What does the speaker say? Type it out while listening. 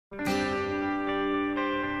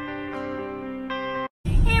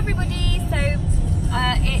everybody, so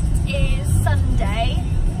it is Sunday,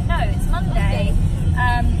 no it's Monday.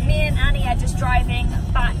 Me and Annie are just driving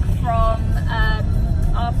back from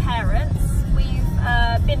our parents.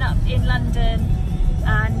 We've been up in London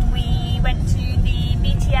and we went to the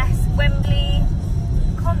BTS Wembley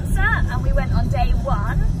concert and we went on day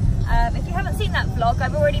one. If you haven't seen that vlog,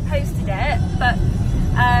 I've already posted it, but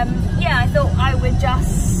yeah, I thought I would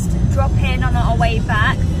just drop in on our way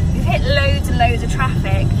back. We've hit loads and loads of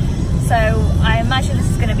traffic, so I imagine this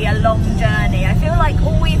is going to be a long journey. I feel like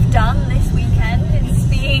all we've done this weekend is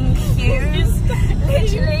be in queues,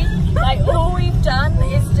 literally. Like all we've done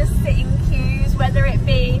is just sit in queues, whether it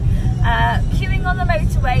be queuing on the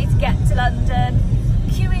motorway to get to London,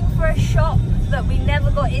 queuing for a shop that we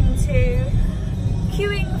never got into,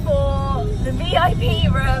 queuing for the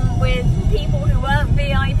VIP room with people who weren't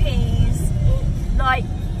VIPs. Like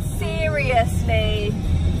seriously,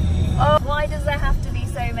 oh, why does there have to be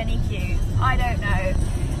so many queues? I don't know.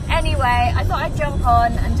 Anyway, I thought I'd jump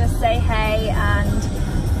on and just say hey, and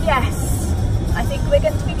yes, I think we're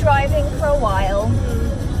going to be driving for a while.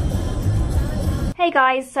 Hey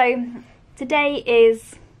guys, so today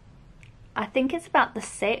is, I think it's about the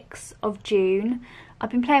 6th of June.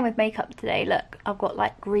 I've been playing with makeup today. Look, I've got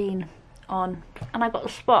like green on and I've got the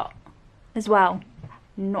spot as well.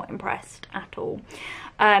 Not impressed at all.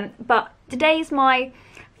 But today's my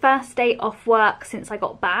first day off work since I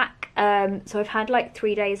got back. So I've had like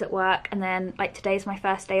 3 days at work and then like today's my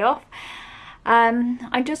first day off.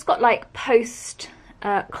 I just got like post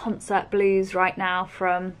concert blues right now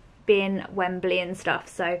from being at Wembley and stuff.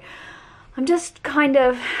 So I'm just kind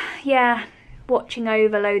of, yeah, watching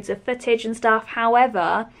over loads of footage and stuff.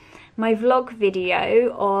 However, my vlog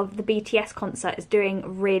video of the BTS concert is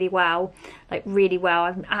doing really well, like really well.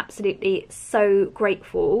 I'm absolutely so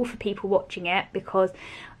grateful for people watching it, because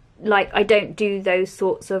like I don't do those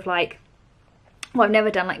sorts of like, well, I've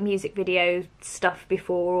never done like music video stuff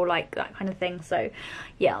before or like that kind of thing. So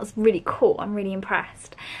yeah, it was really cool. I'm really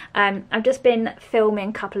impressed. I've just been filming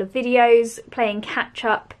a couple of videos, playing catch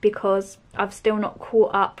up because I've still not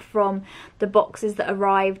caught up from the boxes that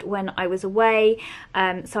arrived when I was away.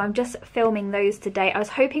 So I'm just filming those today. I was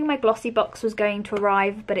hoping my Glossybox was going to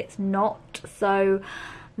arrive, but it's not. So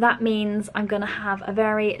that means I'm gonna have a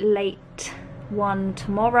very late one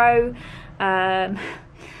tomorrow.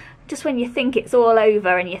 Just when you think it's all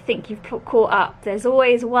over and you think you've caught up, there's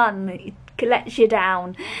always one that lets you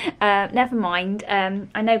down. Never mind.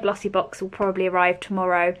 I know Glossybox will probably arrive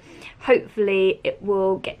tomorrow. Hopefully it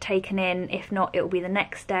will get taken in. If not, it will be the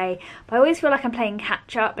next day. But I always feel like I'm playing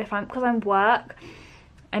catch up because I'm work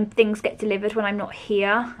and things get delivered when I'm not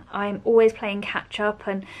here. I'm always playing catch up,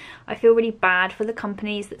 and I feel really bad for the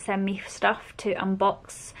companies that send me stuff to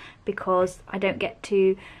unbox because I don't get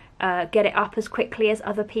to get it up as quickly as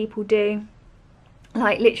other people do.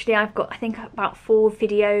 Like literally I've got I think about 4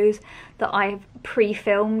 videos that I've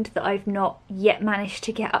pre-filmed that I've not yet managed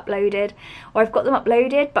to get uploaded, or I've got them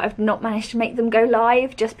uploaded but I've not managed to make them go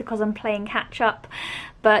live just because I'm playing catch up.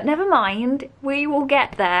 But never mind, we will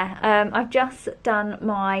get there. I've just done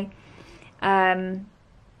my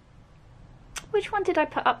which one did I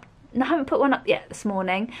put up? No, I haven't put one up yet this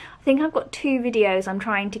morning. I think I've got 2 videos I'm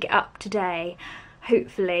trying to get up today,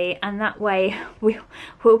 hopefully, and that way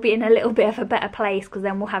we'll be in a little bit of a better place, because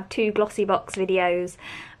then we'll have 2 Glossybox videos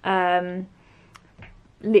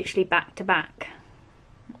literally back to back.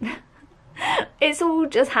 It's all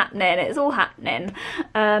just happening, it's all happening,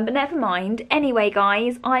 but never mind. Anyway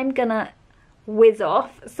guys, I'm gonna whiz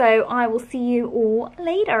off, so I will see you all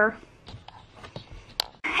later.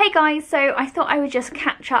 Hey guys, so I thought I would just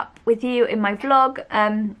catch up with you in my vlog.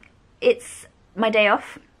 It's my day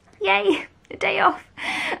off, yay, a day off.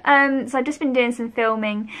 So I've just been doing some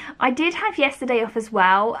filming. I did have yesterday off as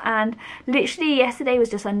well, and literally yesterday was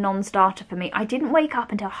just a non-starter for me. I didn't wake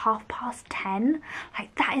up until 10:30.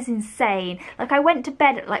 Like that is insane. Like I went to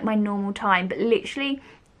bed at like my normal time, but literally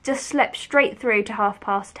just slept straight through to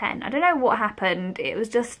 10:30. I don't know what happened. It was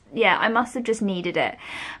just, yeah, I must have just needed it.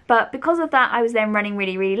 But because of that, I was then running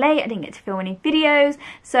really, really late. I didn't get to film any videos.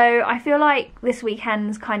 So I feel like this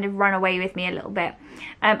weekend's kind of run away with me a little bit.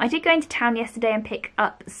 I did go into town yesterday and pick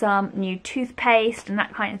up some new toothpaste and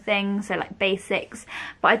that kind of thing. So like basics.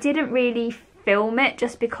 But I didn't really film it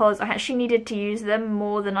just because I actually needed to use them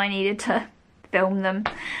more than I needed to film them.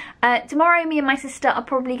 Tomorrow me and my sister are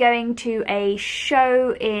probably going to a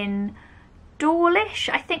show in Dawlish.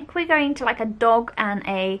 I think we're going to like a dog and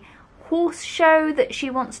a horse show that she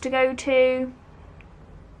wants to go to.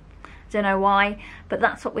 Don't know why, but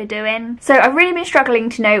that's what we're doing. So I've really been struggling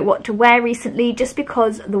to know what to wear recently, just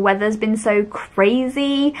because the weather's been so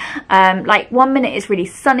crazy. Like 1 minute it's really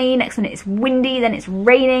sunny, next minute it's windy, then it's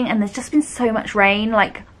raining, and there's just been so much rain.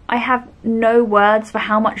 Like, I have no words for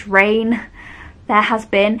how much rain there has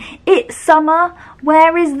been. It's summer,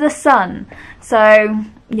 where is the sun? So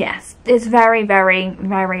yes, it's very, very,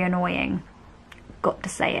 very annoying. Got to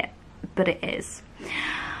say it, but it is.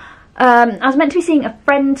 I was meant to be seeing a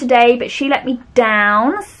friend today, but she let me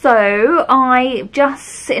down, so I just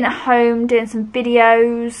sitting at home doing some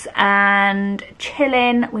videos and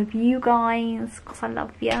chilling with you guys, because I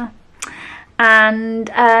love you. And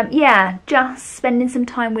yeah, just spending some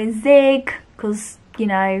time with Zig, because, you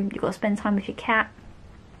know, you've got to spend time with your cat.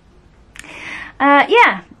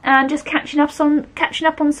 Yeah, and just catching up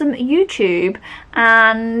on some YouTube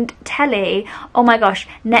and telly. Oh my gosh,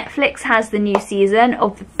 Netflix has the new season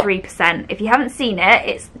of the 3%. If you haven't seen it,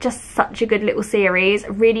 it's just such a good little series.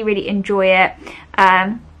 Really, really enjoy it.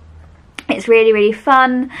 It's really, really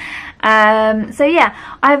fun. So yeah,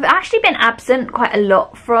 I've actually been absent quite a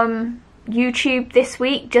lot from YouTube this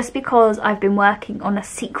week, just because I've been working on a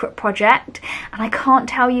secret project and I can't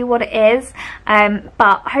tell you what it is,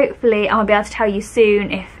 but hopefully I'll be able to tell you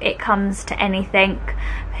soon if it comes to anything.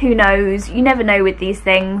 Who knows, you never know with these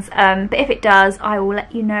things, but if it does, I will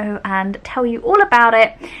let you know and tell you all about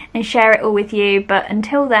it and share it all with you. But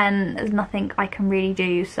until then, there's nothing I can really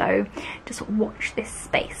do, so just watch this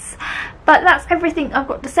space. But that's everything I've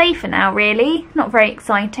got to say for now, really. Not very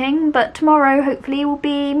exciting, but tomorrow hopefully will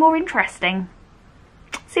be more interesting.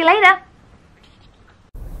 See you later.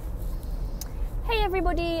 Hey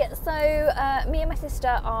everybody, so me and my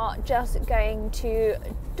sister are just going to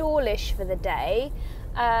Dawlish for the day.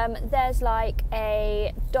 There's like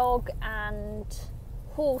a dog and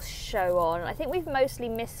horse show on. I think we've mostly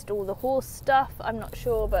missed all the horse stuff, I'm not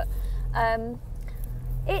sure, but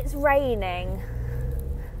it's raining.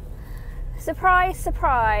 Surprise,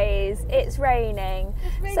 surprise, it's raining.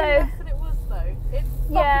 It's raining so, less than it was though. It's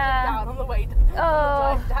yeah, down on the way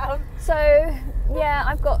down. So yeah,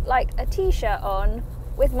 I've got like a t-shirt on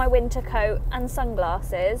with my winter coat and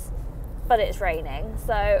sunglasses, but it's raining,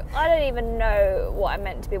 so I don't even know what I'm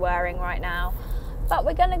meant to be wearing right now. But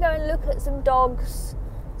we're gonna go and look at some dogs,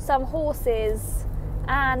 some horses,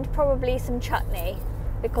 and probably some chutney,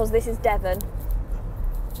 because this is Devon.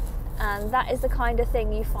 And that is the kind of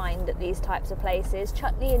thing you find at these types of places,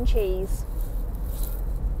 chutney and cheese.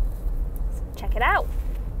 So check it out.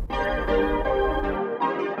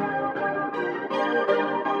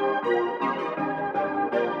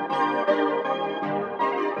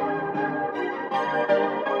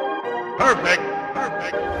 Perfect,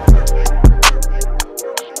 perfect, perfect.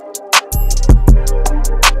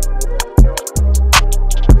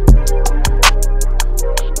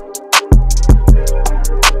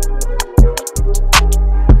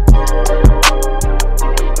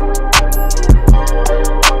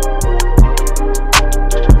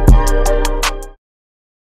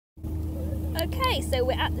 Okay, so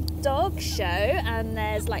we're at the dog show and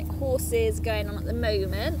there's like horses going on at the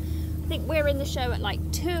moment. I think we're in the show at like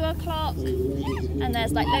 2 o'clock, and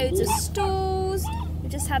there's like loads of stalls. We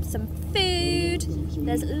just had some food.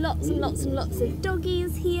 There's lots and lots and lots of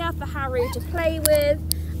doggies here for Haru to play with,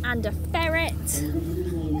 and a ferret.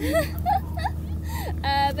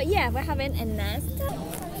 But yeah, we're having a nest.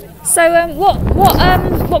 So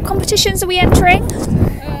what competitions are we entering?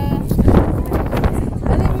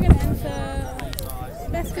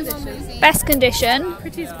 Best condition.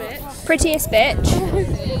 Prettiest bitch. Prettiest bitch.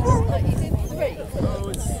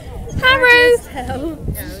 Haru.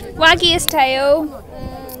 Waggiest tail.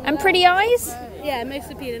 And pretty eyes? Yeah,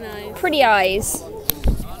 most appealing eyes. Pretty eyes.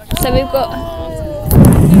 So we've got...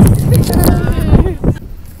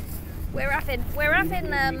 We're having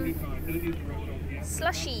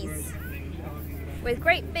slushies with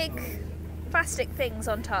great big plastic things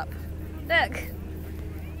on top. Look.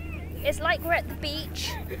 It's like we're at the beach,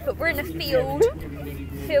 but we're in a field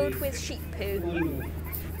filled with sheep poo.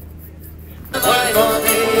 They pulled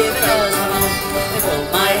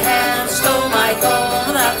my hair, stole my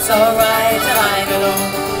comb, that's alright, and I go home.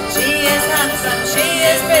 She is handsome, she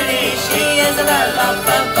is pretty, she is a belle of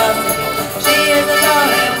she is a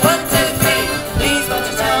darling, 1, 2, 3, please won't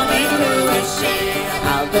you tell me who is she?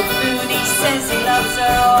 Albert Mooney says he loves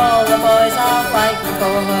her, all the boys are fighting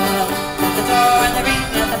for her. The door and the ring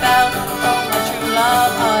and the bell, oh my true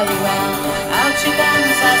love, are you well? Out she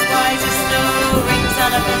comes as white as snow, rings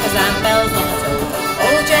on her fingers and bells on her toe.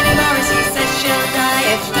 Old Jenny Morrissey says she'll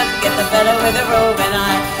die if she doesn't get the fellow with a roving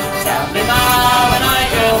eye. Tell me ma, when I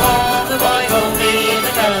go home, the boy won't leave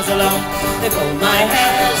the fellas alone. They pulled my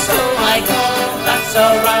hair, stole my that's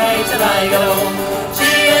alright till I go home. She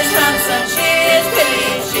is handsome, she is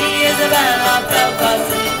pretty, she is a belle of Belfast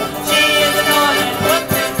City. She is a darling, 1,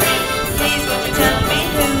 2, 3. Please would you tell me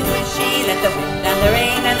who is she? Let the wind and the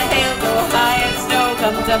rain and the hail go high and snow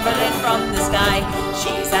come tumbling from the sky.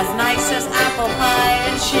 She's as nice as apple pie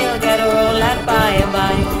and she'll get a roll at by and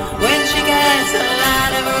by. When she gets a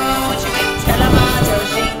lad of her own, she will tell him all till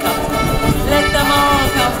she comes home. Let them all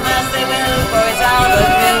come as they will, for it's all the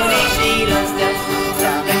beauty she loves them.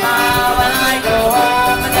 Tell me ma when I go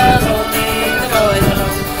home and there's only the boys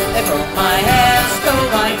alone. They comb my hair, comb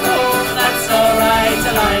my comb, that's alright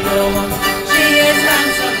till I go home. She is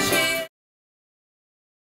handsome, she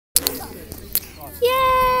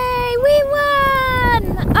Yay, we won!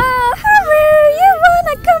 Oh, Haru, you won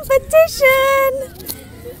a competition!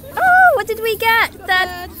 Oh, what did we get?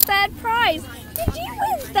 Third prize. Did you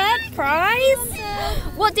win third prize?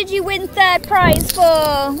 What did you win third prize for?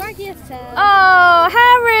 Oh,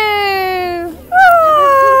 Haru!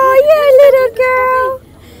 Oh, you little girl!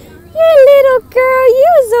 You little girl, you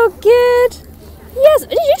were so good! Yes,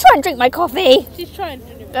 did you try and drink my coffee? She's trying to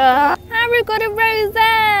do it. Haru got a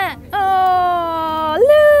rosette! Oh,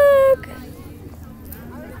 look!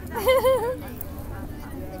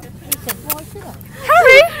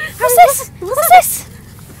 Haru! What's this? What's this?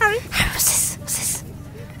 Haru, what's this? What's this?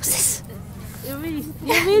 What's this? You're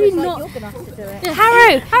really not. You're gonna have to do it.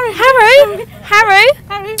 Haru!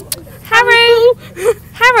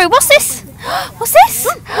 Haru, what's this? What's this?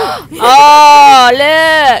 Oh,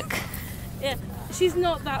 look! Yeah, she's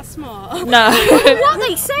not that smart. No. What are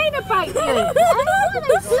they saying about you? I don't know what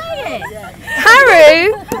they're saying.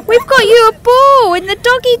 Haru, we've got you a ball in the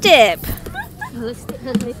doggy dip. Let's stick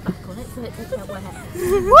her lid back on it so it doesn't get wet.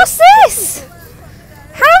 What's this?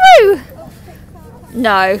 Haru!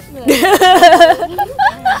 No.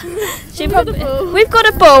 We've got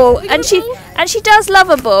a ball, and she does love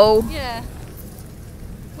a ball. Yeah.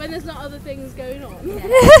 When there's not other things going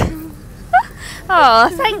on. Oh,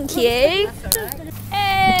 thank you.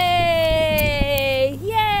 Hey!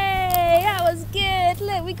 Yay! That was good.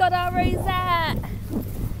 Look, we got our rosette.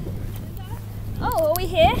 Oh, are we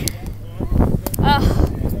here? Oh,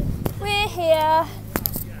 we're here.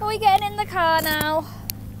 Are we getting in the car now?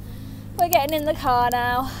 We're getting in the car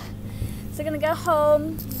now. So we're gonna go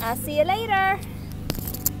home. I'll see you later.